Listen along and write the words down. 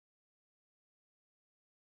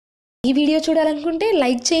ఈ వీడియో చూడాలనుకుంటే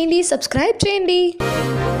లైక్ చేయండి, సబ్స్క్రైబ్ చేయండి.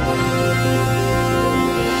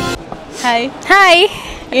 Hi hi.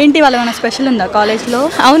 ఏంటి వాళ్ళ ఏమైనా స్పెషల్ ఉందా కాలేజ్లో?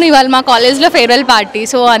 అవును, ఇవాళ మా కాలేజ్లో ఫేర్వెల్ పార్టీ,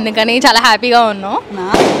 సో అందుకని చాలా హ్యాపీగా ఉన్నాం.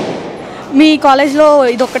 మీ కాలేజ్లో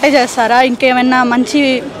ఇది ఒక్కటే చేస్తారా? ఇంకేమైనా మంచి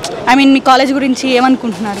మీ కాలేజ్ గురించి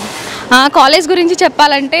ఏమనుకుంటున్నారు? కాలేజ్ గురించి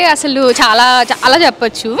చెప్పాలంటే అసలు చాలా చాలా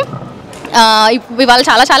చెప్పచ్చు. ఇవాళ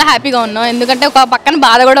చాలా చాలా హ్యాపీగా ఉన్నాం, ఎందుకంటే ఒక పక్కన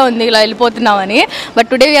బాధ కూడా ఉంది ఇలా వెళ్ళిపోతున్నామని. But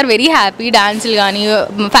today we are very happy. డాన్సులు కానీ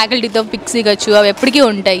ఫ్యాకల్టీతో పిక్స్ దిగచ్చు, అవి ఎప్పటికీ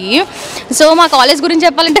ఉంటాయి. సో మా కాలేజ్ గురించి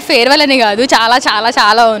చెప్పాలంటే ఫేర్వెల్ అని కాదు, చాలా చాలా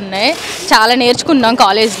చాలా ఉన్నాయి. చాలా నేర్చుకున్నాం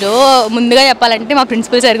కాలేజ్లో. ముందుగా చెప్పాలంటే మా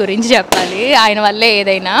ప్రిన్సిపల్ సార్ గురించి చెప్పాలి. ఆయన వల్లే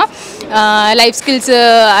ఏదైనా లైఫ్ స్కిల్స్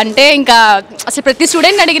అంటే ఇంకా అసలు ప్రతి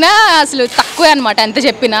స్టూడెంట్ అడిగినా అసలు తక్కువే అనమాట ఎంత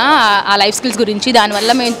చెప్పినా ఆ లైఫ్ స్కిల్స్ గురించి.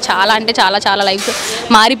 దానివల్ల మేము చాలా అంటే చాలా చాలా లైఫ్స్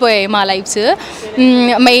మారిపోయాయి. మా లైఫ్స్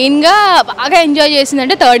మెయిన్గా బాగా ఎంజాయ్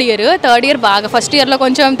చేసిందంటే థర్డ్ ఇయర్ బాగా. ఫస్ట్ ఇయర్లో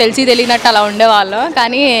కొంచెం తెలియనట్టు అలా ఉండేవాళ్ళం,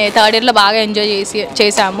 కానీ థర్డ్ ఇయర్లో బాగా ఎంజాయ్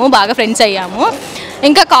చేసాము, బాగా ఫ్రెండ్స్ అయ్యాము.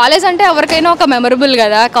 ఇంకా కాలేజ్ అంటే ఎవరికైనా ఒక మెమరబుల్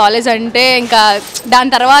కదా. కాలేజ్ అంటే ఇంకా దాని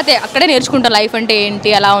తర్వాతే అక్కడే నేర్చుకుంటాం లైఫ్ అంటే ఏంటి,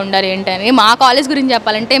 ఎలా ఉండాలి ఏంటి అని. మా కాలేజ్ గురించి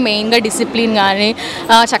చెప్పాలంటే మెయిన్గా డిసిప్లిన్ కానీ,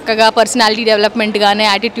 చక్కగా పర్సనాలిటీ డెవలప్మెంట్ కానీ,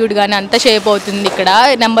 యాటిట్యూడ్ కానీ అంతా షేప్ అవుతుంది ఇక్కడ.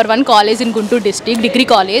 Number 1 college in Guntur district, degree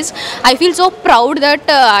college. I feel so proud that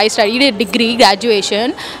I studied degree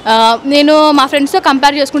graduation. నేను మా ఫ్రెండ్స్తో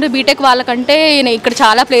కంపేర్ చేసుకుంటే బీటెక్ వాళ్ళకంటే ఇక్కడ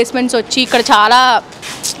చాలా ప్లేస్మెంట్స్ వచ్చి ఇక్కడ చాలా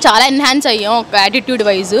చాలా ఎన్హాన్స్ అయ్యాం attitude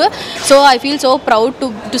wise. So I feel so proud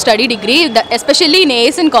to study degree, especially in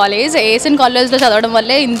ASN కాలేజ్లో చదవడం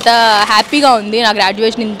వల్లే ఇంత హ్యాపీగా ఉంది. నా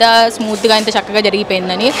గ్రాడ్యుయేషన్ ఇంత స్మూత్గా ఇంత చక్కగా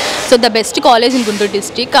జరిగిపోయిందని. So the best college in Guntur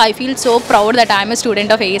district. I feel so proud that I'm a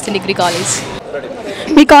student of ASN degree college.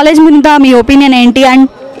 Me college మీద మీ ఒపీనియన్ ఏంటి? అండ్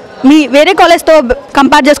మీ వేరే కాలేజ్తో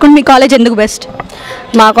కంపేర్ చేసుకుంటే మీ కాలేజ్ ఎందుకు బెస్ట్?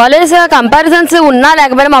 మా కాలేజ్ కంపారిజన్స్ ఉన్నా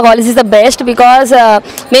లేకపోయినా మా college is the best. Because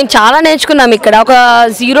మేము చాలా నేర్చుకున్నాం ఇక్కడ. ఒక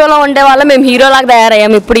జీరోలో ఉండే వాళ్ళం మేము హీరోలాగా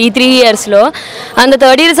తయారయ్యాం ఇప్పుడు ఈ 3 ఇయర్స్లో. And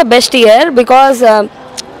third year is the best year. Because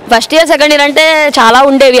first year second year అంటే చాలా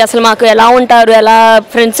ఉండేవి, అసలు మాకు ఎలా ఉంటారు, ఎలా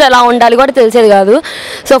ఫ్రెండ్స్ ఎలా ఉండాలి కూడా తెలిసేది కాదు.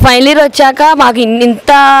 సో ఫైనల్ ఇయర్ వచ్చాక మాకు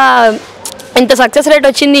ఇంత సక్సెస్ రేట్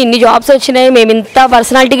వచ్చింది, ఇన్ని జాబ్స్ వచ్చినాయి, మేము ఇంత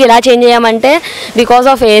పర్సనాలిటీకి ఇలా చేంజ్ అయ్యామంటే బికాస్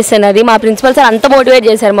ఆఫ్ ASN. అది మా ప్రిన్సిపల్ సార్ అంత మోటివేట్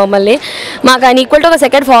చేశారు మమ్మల్ని. మాకు ఆయన ఈక్వల్ టు ఒక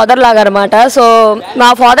సెకండ్ ఫాదర్ లాగా అనమాట. సో మా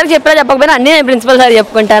ఫాదర్కి చెప్పకపోయినా అన్నీ నేను ప్రిన్సిపల్ సార్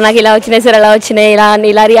చెప్పుకుంటాను, నాకు ఇలా వచ్చినాయి సార్, ఎలా వచ్చినాయి,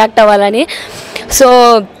 ఇలా రియాక్ట్ అవ్వాలని. సో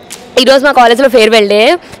ఈరోజు మా కాలేజ్లో ఫేర్వెల్ డే.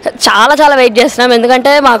 చాలా చాలా వెయిట్ చేస్తున్నాం,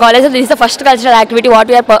 ఎందుకంటే మా కాలేజ్లో this the first cultural activity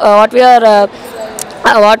what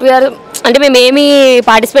we are అంటే మేము ఏమి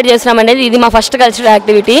పార్టిసిపేట్ చేస్తున్నాం అనేది ఇది మా ఫస్ట్ కల్చరల్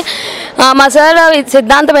యాక్టివిటీ. మా సార్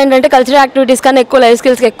సిద్ధాంతం ఏంటంటే కల్చరల్ యాక్టివిటీస్ కన్నా ఎక్కువ లైఫ్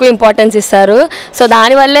స్కిల్స్కి ఎక్కువ ఇంపార్టెన్స్ ఇస్తారు. సో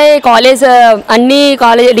దానివల్లే కాలేజ్ అన్ని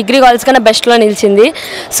డిగ్రీ కాలేజ్ కన్నా బెస్ట్లో నిలిచింది.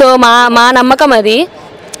 సో మా నమ్మకం అది.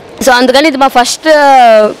 సో అందుకని ఇది మా ఫస్ట్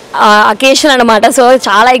అకేషన్ అనమాట. సో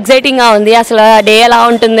చాలా ఎగ్జైటింగ్గా ఉంది అసలు డే ఎలా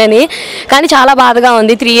ఉంటుందని, కానీ చాలా బాధగా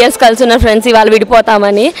ఉంది 3 ఇయర్స్ కలిసి ఉన్న ఫ్రెండ్స్ ఇవాళ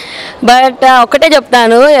విడిపోతామని. బట్ ఒక్కటే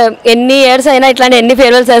చెప్తాను, ఎన్ని ఇయర్స్ అయినా ఇట్లాంటి ఎన్ని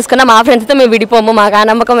ఫేర్వెల్స్ వేసుకున్నా మా ఫ్రెండ్స్తో మేము విడిపోము, మాకు ఆ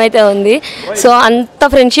నమ్మకం అయితే ఉంది. సో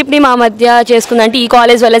అంత ఫ్రెండ్షిప్ని మా మధ్య చేసుకుందంటే ఈ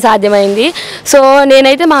కాలేజ్ వల్లే సాధ్యమైంది. సో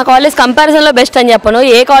నేనైతే మా కాలేజ్ కంపారిజన్లో బెస్ట్ అని చెప్పను,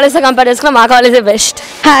 ఏ కాలేజ్తో కంపేర్ చేసుకున్నా మా కాలేజే best.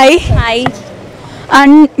 Hi.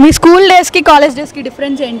 And me school డేస్కి కాలేజ్ డేస్కి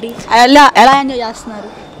డిఫరెన్స్ ఏంటి? ఎలా ఎంజాయ్ చేస్తున్నారు?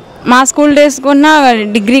 మా స్కూల్ డేస్కి ఉన్న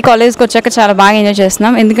డిగ్రీ కాలేజ్కి వచ్చాక చాలా బాగా ఎంజాయ్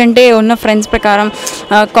చేస్తున్నాం. ఎందుకంటే ఉన్న ఫ్రెండ్స్ ప్రకారం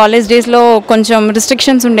కాలేజ్ డేస్లో కొంచెం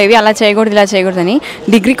రిస్ట్రిక్షన్స్ ఉండేవి, అలా చేయకూడదు ఇలా చేయకూడదని.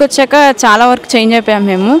 డిగ్రీకి వచ్చాక చాలా వరకు చేంజ్ అయిపోయాం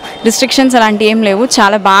మేము. రిస్ట్రిక్షన్స్ అలాంటివి ఏం లేవు,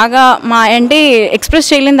 చాలా బాగా అంటే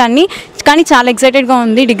ఎక్స్ప్రెస్ చేయలేని దాన్ని, కానీ చాలా ఎక్సైటెడ్గా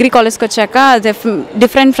ఉంది. డిగ్రీ కాలేజ్కి వచ్చాక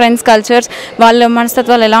డిఫరెంట్ ఫ్రెండ్స్, కల్చర్స్, వాళ్ళ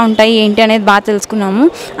మనస్తత్వాలు ఎలా ఉంటాయి ఏంటి అనేది బాగా తెలుసుకున్నాము.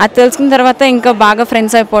 అది తెలుసుకున్న తర్వాత ఇంకా బాగా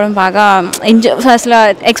ఫ్రెండ్స్ అయిపోవడం, బాగా అసలు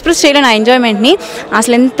ఎక్స్ప్రెస్ చేయలేని ఆ ఎంజాయ్మెంట్ని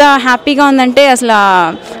అసలు ఎంత హ్యాపీగా ఉందంటే అసలు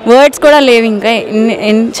వర్డ్స్ కూడా లేవు ఇంకా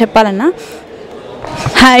చెప్పాలన్నా.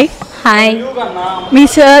 హాయ్.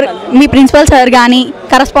 మీ ప్రిన్సిపల్ సార్ కానీ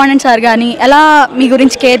కరస్పాండెంట్ సార్ కానీ ఎలా మీ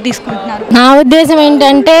గురించి కేర్ తీసుకుంటున్నారు? నా ఉద్దేశం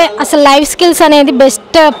ఏంటంటే అసలు లైఫ్ స్కిల్స్ అనేది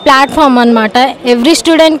బెస్ట్ ప్లాట్ఫామ్ అనమాట. ఎవ్రీ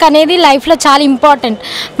స్టూడెంట్కి అనేది లైఫ్లో చాలా ఇంపార్టెంట్.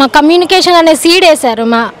 మా కమ్యూనికేషన్ అనే సీడ్ వేశారు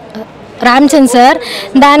మా రామచంద్ సార్,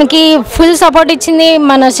 దానికి ఫుల్ సపోర్ట్ ఇచ్చింది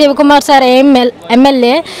మన శివకుమార్ సార్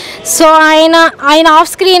ఎమ్మెల్యే. సో ఆయన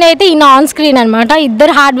ఆఫ్ స్క్రీన్ అయితే ఈయన ఆన్ స్క్రీన్ అనమాట,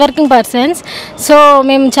 ఇద్దరు హార్డ్ వర్కింగ్ పర్సన్స్. సో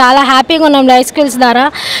మేము చాలా హ్యాపీగా ఉన్నాం లైఫ్ స్కిల్స్ ద్వారా.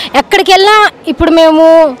 ఎక్కడికి వెళ్ళినా ఇప్పుడు మేము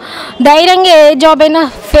ధైర్యంగా ఏ జాబ్ అయినా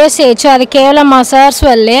ఫేస్ చేయొచ్చు, అది కేవలం మా సార్స్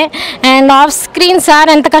వల్లే. అండ్ ఆఫ్ స్క్రీన్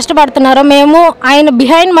సార్ ఎంత కష్టపడుతున్నారో మేము ఆయన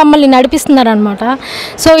బిహైండ్ మమ్మల్ని నడిపిస్తున్నారు అనమాట.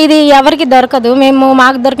 సో ఇది ఎవరికి దొరకదు,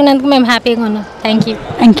 మాకు దొరికినందుకు మేము హ్యాపీగా ఉన్నాం.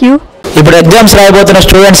 Thank you. ఇప్పుడు ఎగ్జామ్స్ రాయబోతున్న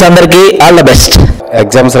స్టూడెంట్స్ అందరికీ ఆల్ ద బెస్ట్.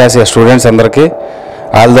 ఎగ్జామ్స్ రాసే స్టూడెంట్స్ అందరికీ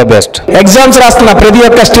ఆల్ ద బెస్ట్. ఎగ్జామ్స్ రాస్తున్న ప్రతి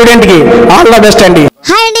ఒక్క స్టూడెంట్కి ఆల్ ద బెస్ట్ అండి.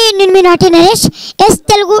 హాయ్ అండి, నేను మీ నాటి నరేష్. ఎస్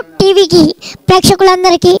తెలుగు టీవీకి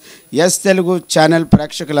ప్రేక్షకులందరికీ, ఎస్ తెలుగు ఛానల్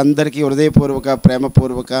ప్రేక్షకులందరికీ హృదయపూర్వక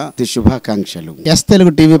ప్రేమపూర్వక శుభాకాంక్షలు. ఎస్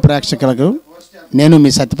తెలుగు టీవీ ప్రేక్షకులకు నేను మీ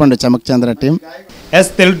సత్యపండు చమక్ చంద్ర team.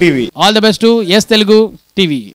 Yes Telugu TV all the best to yes Telugu TV.